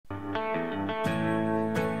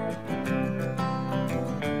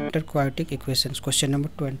factor quadratic equations. Question number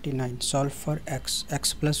 29. Solve for x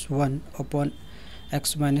plus 1 upon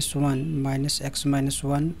x minus 1 minus x minus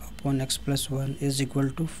 1 upon x plus 1 is equal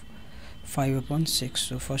to 5 upon 6.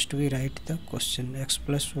 So first we write the question. X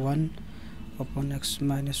plus 1 upon x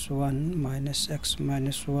minus 1 minus x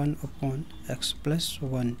minus 1 upon x plus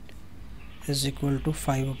 1 is equal to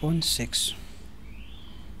 5 upon 6.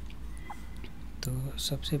 तो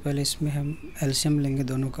सबसे पहले इसमें हम LCM लेंगे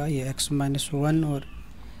दोनों का, ये x minus 1 और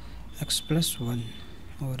x प्लस 1,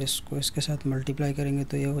 और इसको इसके साथ मल्टीप्लाई करेंगे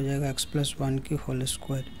तो ये हो जाएगा x प्लस 1 की होल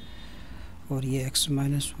स्क्वायर और ये x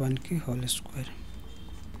माइनस 1 की whole square.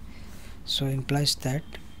 So implies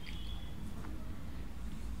that,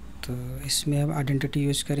 तो इसमें हम आइडेंटिटी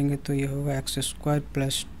यूज करेंगे तो ये होगा x square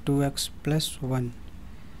plus 2x plus 1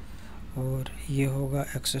 और ये होगा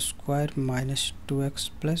x square minus 2x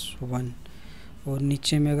plus 1, और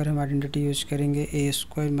नीचे में अगर हम आइडेंटिटी यूज करेंगे ए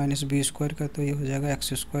स्क्वायर माइनस बी स्क्वायर का तो ये हो जाएगा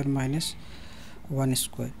एक्स स्क्वायर माइनस 1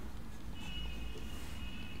 स्क्वायर.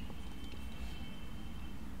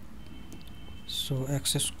 सो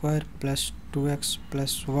x square plus 2x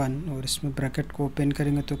plus 1, और इसमें ब्रैकेट को ओपन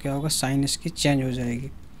करेंगे तो क्या होगा, साइन इसकी चेंज हो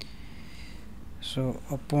जाएगी. So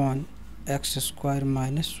upon x square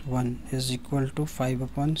minus 1 is equal to 5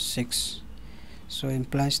 upon 6. So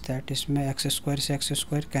implies that इसमें एक्स स्क्वायर से एक्स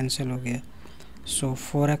स्क्वायर कैंसिल हो गया. सो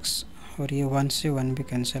 4x और ये 1 से 1 भी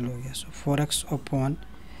कैंसिल हो गया. सो 4x upon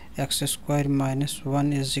x square minus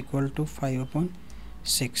 1 is equal to 5 upon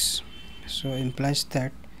 6. So implies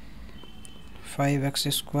that 5x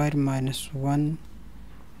square minus 1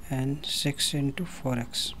 and 6 into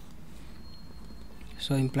 4x.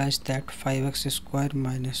 So implies that 5x square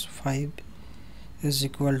minus 5 is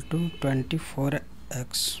equal to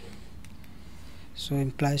 24x. So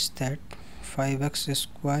implies that 5x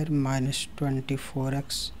square minus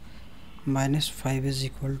 24x minus 5 is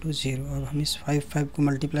equal to 0. अब हम इस 5 को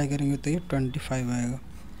multiply करेंगे तो ये 25 आएगा,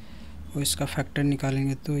 और इसका फैक्टर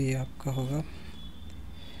निकालेंगे तो ये आपका होगा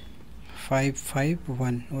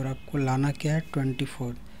 551, और आपको लाना क्या है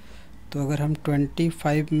 24. तो अगर हम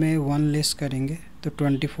 25 में 1 लेस करेंगे तो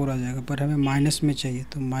 24 आ जाएगा, पर हमें माइनस में चाहिए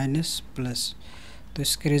तो माइनस प्लस, तो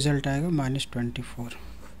इसके रिज़ल्ट आएगा माइनस 24.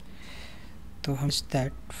 तो हम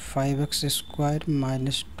that 5x square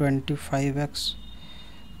minus 25x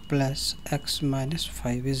plus x minus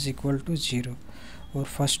 5 is equal to 0, और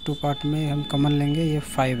फर्स्ट टू पार्ट में हम कॉमन लेंगे ये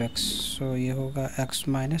 5x. सो ये होगा x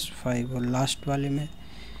माइनस 5, और लास्ट वाले में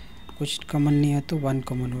कुछ कॉमन नहीं है तो 1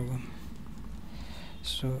 कॉमन होगा.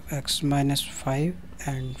 So x minus 5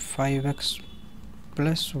 and 5x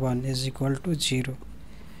plus 1 is equal to 0.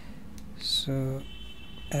 So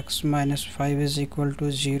x minus 5 is equal to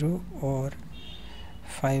 0 or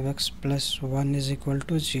 5x plus 1 is equal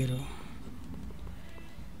to 0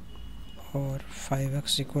 or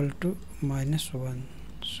 5x equal to minus 1.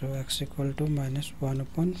 So x equal to minus 1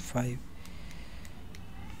 upon 5.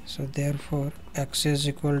 So therefore x is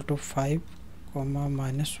equal to 5 comma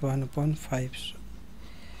minus 1 upon 5.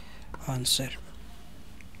 Answer.